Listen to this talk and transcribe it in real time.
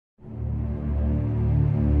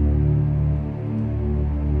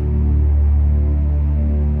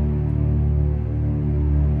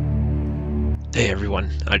Hey everyone,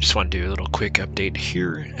 I just want to do a little quick update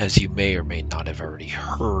here. As you may or may not have already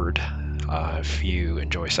heard, if you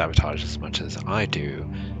enjoy Savatage as much as I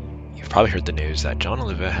do, you've probably heard the news that John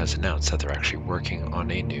Oliva has announced that they're actually working on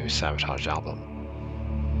a new Savatage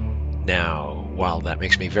album. Now, while that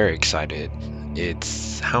makes me very excited,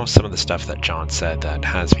 it's how some of the stuff that John said that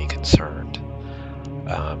has me concerned.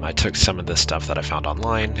 I took some of the stuff that I found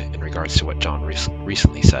online in regards to what John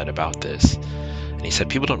recently said about this, and he said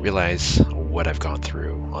people don't realize what I've gone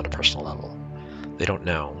through on a personal level. They don't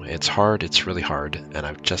know. It's hard, it's really hard, and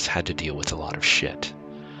I've just had to deal with a lot of shit.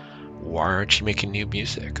 Why aren't you making new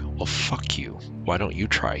music? Well, fuck you. Why don't you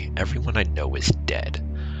try? Everyone I know is dead.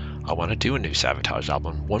 I want to do a new Savatage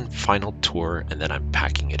album, one final tour, and then I'm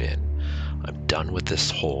packing it in. I'm done with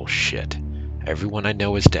this whole shit. Everyone I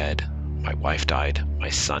know is dead. My wife died, my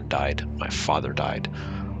son died, my father died.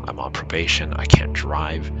 I'm on probation, I can't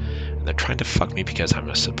drive, and they're trying to fuck me because I'm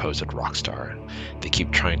a supposed rock star. They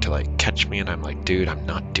keep trying to catch me, and I'm like, dude, I'm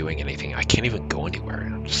not doing anything. I can't even go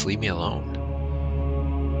anywhere. Just leave me alone.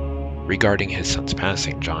 Regarding his son's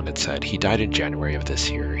passing, John had said he died in January of this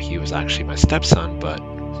year. He was actually my stepson, but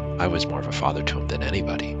I was more of a father to him than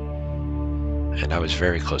anybody. And I was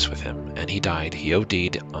very close with him, and he died. He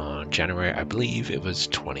OD'd on January, I believe it was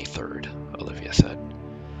 23rd, Olivia said.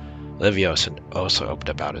 Olivia also opened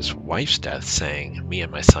about his wife's death, saying, me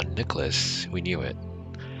and my son Nicholas, we knew it.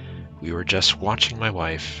 We were just watching my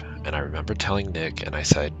wife, and I remember telling Nick, and I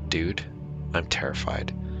said, dude, I'm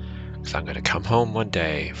terrified. Because I'm going to come home one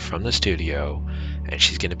day from the studio, and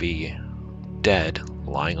she's going to be dead,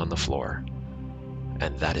 lying on the floor.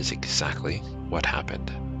 And that is exactly what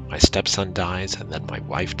happened. My stepson dies, and then my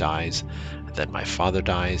wife dies, and then my father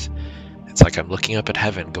dies. It's like I'm looking up at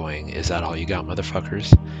heaven going, is that all you got,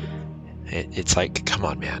 motherfuckers? It's like, come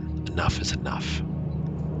on, man, enough is enough.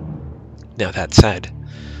 Now, that said,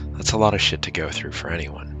 that's a lot of shit to go through for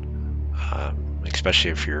anyone,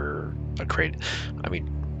 especially if you're a creative. I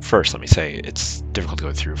mean, first, let me say, it's difficult to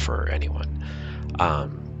go through for anyone,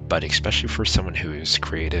 but especially for someone who is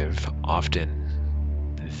creative, often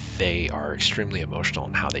they are extremely emotional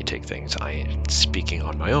in how they take things. Speaking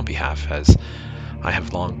on my own behalf, as I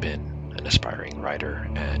have long been an aspiring writer,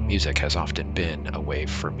 and music has often been a way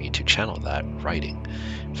for me to channel that writing.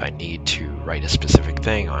 If I need to write a specific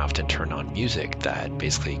thing, I often turn on music that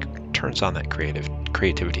basically turns on that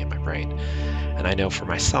creativity in my brain. And I know for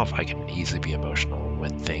myself, I can easily be emotional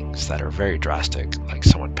when things that are very drastic, like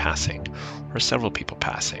someone passing or several people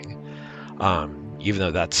passing. Even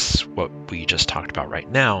though that's what we just talked about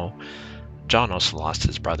right now, John also lost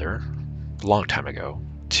his brother a long time ago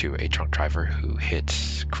to a drunk driver who hit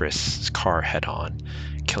Chris's car head-on,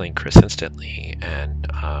 killing Chris instantly and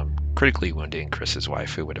critically wounding Chris's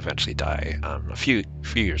wife, who would eventually die a few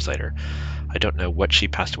years later. I don't know what she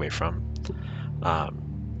passed away from,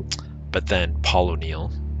 but then Paul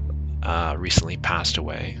O'Neill recently passed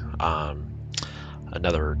away.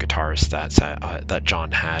 Another guitarist that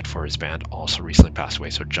John had for his band also recently passed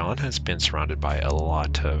away. So John has been surrounded by a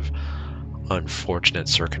lot of unfortunate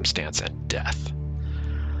circumstance and death.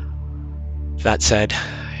 That said,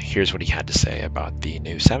 here's what he had to say about the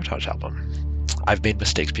new Savatage album. I've made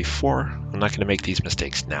mistakes before. I'm not going to make these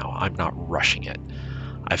mistakes now. I'm not rushing it.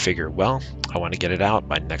 I figure, well, I want to get it out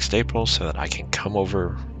by next April so that I can come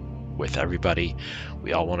over with everybody.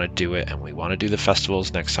 We all want to do it, and we want to do the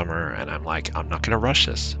festivals next summer, and I'm like, I'm not going to rush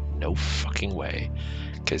this. No fucking way.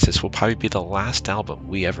 Because this will probably be the last album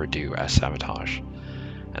we ever do as Savatage.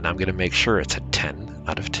 And I'm going to make sure it's a 10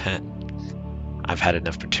 out of 10. I've had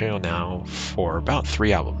enough material now for about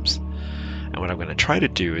 3 albums. And what I'm going to try to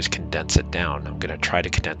do is condense it down. I'm going to try to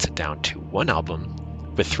condense it down to 1 album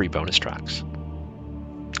with 3 bonus tracks.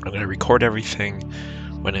 I'm going to record everything.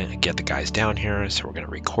 I'm going to get the guys down here, so we're going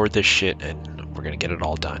to record this shit and we're going to get it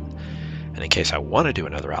all done. And in case I want to do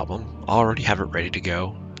another album, I'll already have it ready to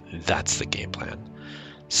go. That's the game plan.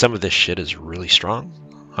 Some of this shit is really strong.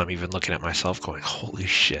 I'm even looking at myself going, holy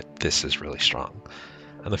shit, this is really strong.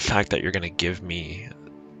 And the fact that you're going to give me,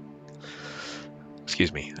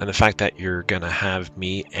 and the fact that you're going to have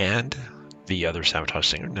me and the other Savatage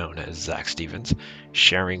singer known as Zach Stevens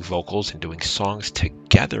sharing vocals and doing songs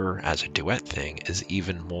together as a duet thing is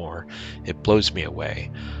even more. It blows me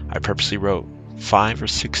away. I purposely wrote 5 or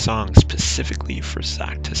 6 songs specifically for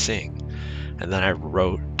Zach to sing. And then I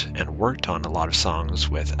wrote and worked on a lot of songs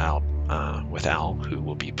with Al, who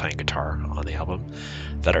will be playing guitar on the album,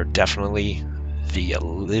 that are definitely the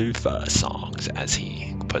Oliva songs, as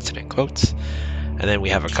he puts it in quotes. And then we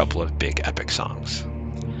have a couple of big epic songs.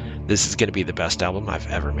 This is going to be the best album I've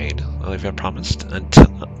ever made, Olivia promised,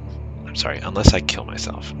 unless I kill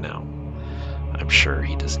myself. No, I'm sure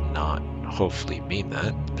he does not hopefully mean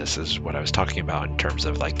that. This is what I was talking about in terms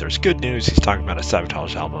of like, there's good news. He's talking about a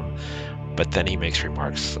Savatage album, but then he makes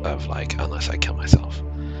remarks of like, unless I kill myself.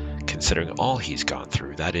 Considering all he's gone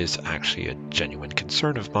through, that is actually a genuine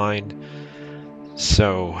concern of mine.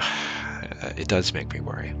 So it does make me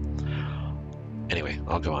worry. Anyway,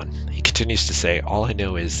 I'll go on. He continues to say, all I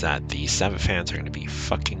know is that the Savat fans are going to be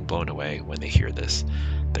fucking blown away when they hear this.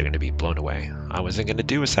 They're going to be blown away. I wasn't going to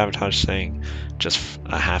do a Savatage thing, just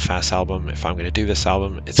a half-ass album. If I'm going to do this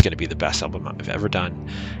album, it's going to be the best album I've ever done,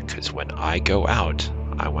 because when I go out,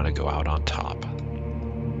 I want to go out on top.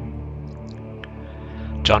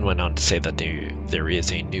 John went on to say that there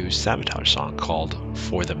is a new Savatage song called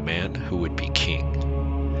For the Man Who Would Be King.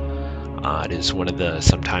 It is one of the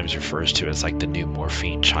sometimes refers to as like the new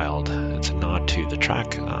Morphine Child. It's a nod to the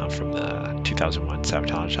track from the 2001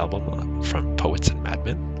 Savatage album from Poets and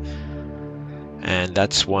Madmen. And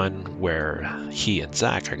that's one where he and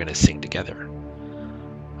Zach are going to sing together.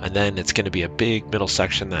 And then it's going to be a big middle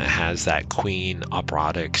section that has that Queen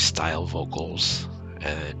operatic style vocals.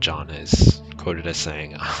 And John is quoted as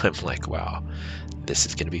saying, I'm like, wow, this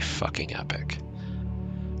is going to be fucking epic.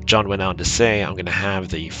 John went on to say, I'm going to have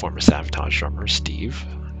the former Savatage drummer, Steve,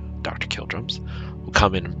 Dr. Killdrums, will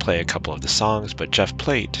come in and play a couple of the songs, but Jeff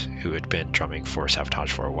Plate, who had been drumming for Savatage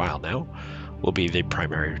for a while now, will be the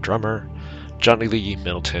primary drummer. Johnny Lee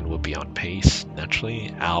Middleton will be on bass,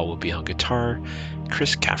 naturally. Al will be on guitar.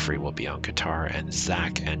 Chris Caffrey will be on guitar, and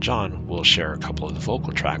Zach and John will share a couple of the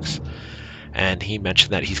vocal tracks. And he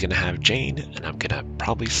mentioned that he's going to have Jane, and I'm going to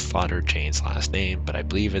probably slaughter Jane's last name, but I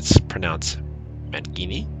believe it's pronounced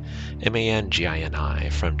Mangini, M-A-N-G-I-N-I,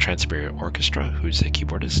 from Trans-Siberian Orchestra, who's a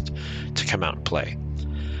keyboardist, to come out and play.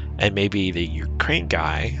 And maybe the Ukraine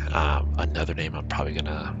guy, another name I'm probably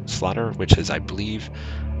going to slaughter, which is, I believe,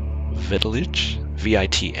 Vitalij,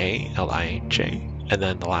 V-I-T-A-L-I-J, and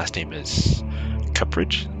then the last name is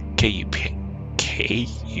Kuprij,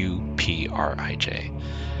 K-U-P-R-I-J.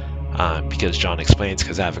 Because John explains,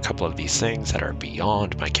 because I have a couple of these things that are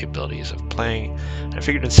beyond my capabilities of playing. I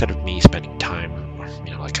figured instead of me spending time,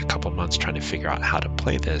 like a couple months trying to figure out how to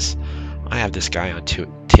play this, I have this guy on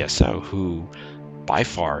TSO who by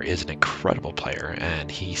far is an incredible player. And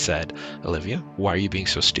he said, Olivia, why are you being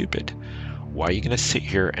so stupid? Why are you going to sit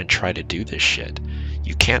here and try to do this shit?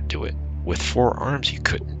 You can't do it. With 4 arms, you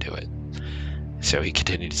couldn't do it. So he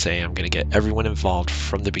continued to say, I'm going to get everyone involved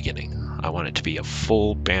from the beginning. I want it to be a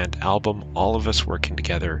full band album, all of us working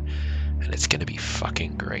together, and it's going to be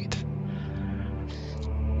fucking great.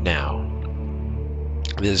 Now,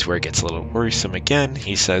 this is where it gets a little worrisome again.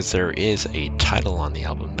 He says there is a title on the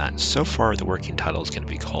album that so far the working title is going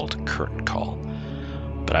to be called Curtain Call.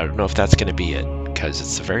 But I don't know if that's going to be it, because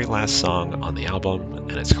it's the very last song on the album,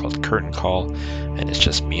 and it's called Curtain Call, and it's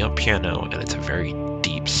just me on piano, and it's a very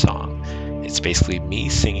deep song. It's basically me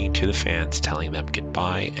singing to the fans, telling them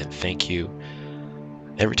goodbye and thank you.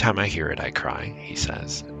 Every time I hear it, I cry, he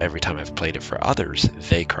says. Every time I've played it for others,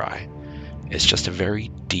 they cry. It's just a very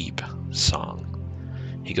deep song.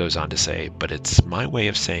 He goes on to say, but it's my way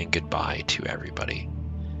of saying goodbye to everybody.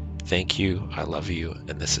 Thank you, I love you,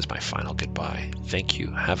 and this is my final goodbye. Thank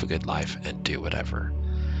you, have a good life, and do whatever.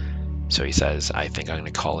 So he says, I think I'm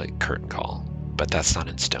going to call it Curtain Call, but that's not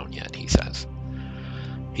in stone yet, he says.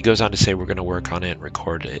 He goes on to say we're going to work on it and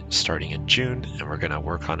record it starting in June, and we're going to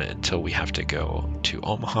work on it until we have to go to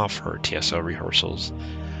Omaha for TSO rehearsals.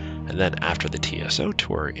 And then after the TSO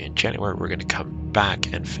tour in January, we're going to come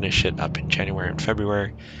back and finish it up in January and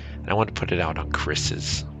February. And I want to put it out on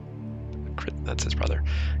that's his brother,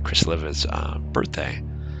 Chris Liva's birthday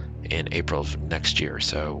in April of next year.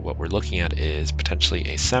 So what we're looking at is potentially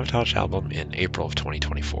a Savatage album in April of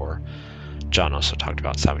 2024. John also talked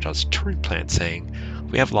about Savatage's touring plan, saying,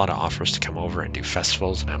 we have a lot of offers to come over and do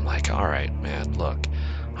festivals. And I'm like, all right, man, look,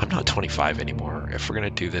 I'm not 25 anymore. If we're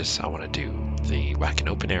going to do this, I want to do the Wacken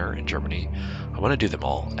Open Air in Germany. I want to do them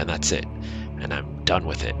all, and that's it. And I'm done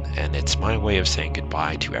with it. And it's my way of saying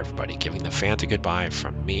goodbye to everybody, giving the fans a goodbye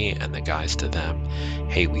from me and the guys to them.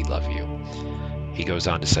 Hey, we love you. He goes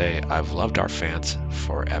on to say, I've loved our fans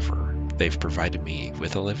forever. They've provided me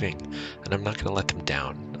with a living, and I'm not going to let them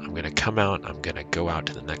down. I'm going to come out, I'm going to go out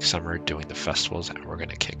to the next summer doing the festivals, and we're going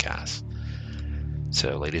to kick ass.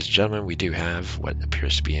 So, ladies and gentlemen, we do have what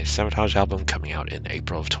appears to be a Savatage album coming out in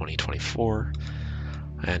April of 2024.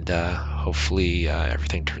 And hopefully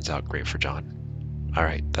everything turns out great for John. All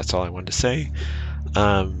right, that's all I wanted to say.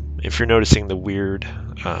 If you're noticing the weird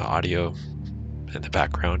audio in the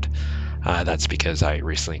background, that's because I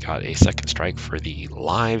recently got a second strike for the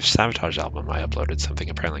live Savatage album I uploaded. Something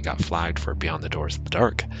apparently got flagged for Beyond the Doors of the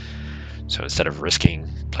Dark. So instead of risking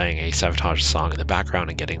playing a Savatage song in the background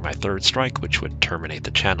and getting my third strike, which would terminate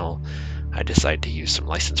the channel, I decided to use some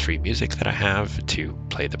license-free music that I have to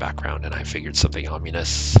play the background, and I figured something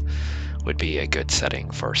ominous would be a good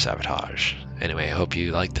setting for Savatage. Anyway, I hope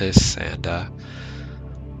you like this, and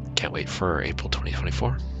can't wait for April 2024.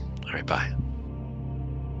 All right, bye.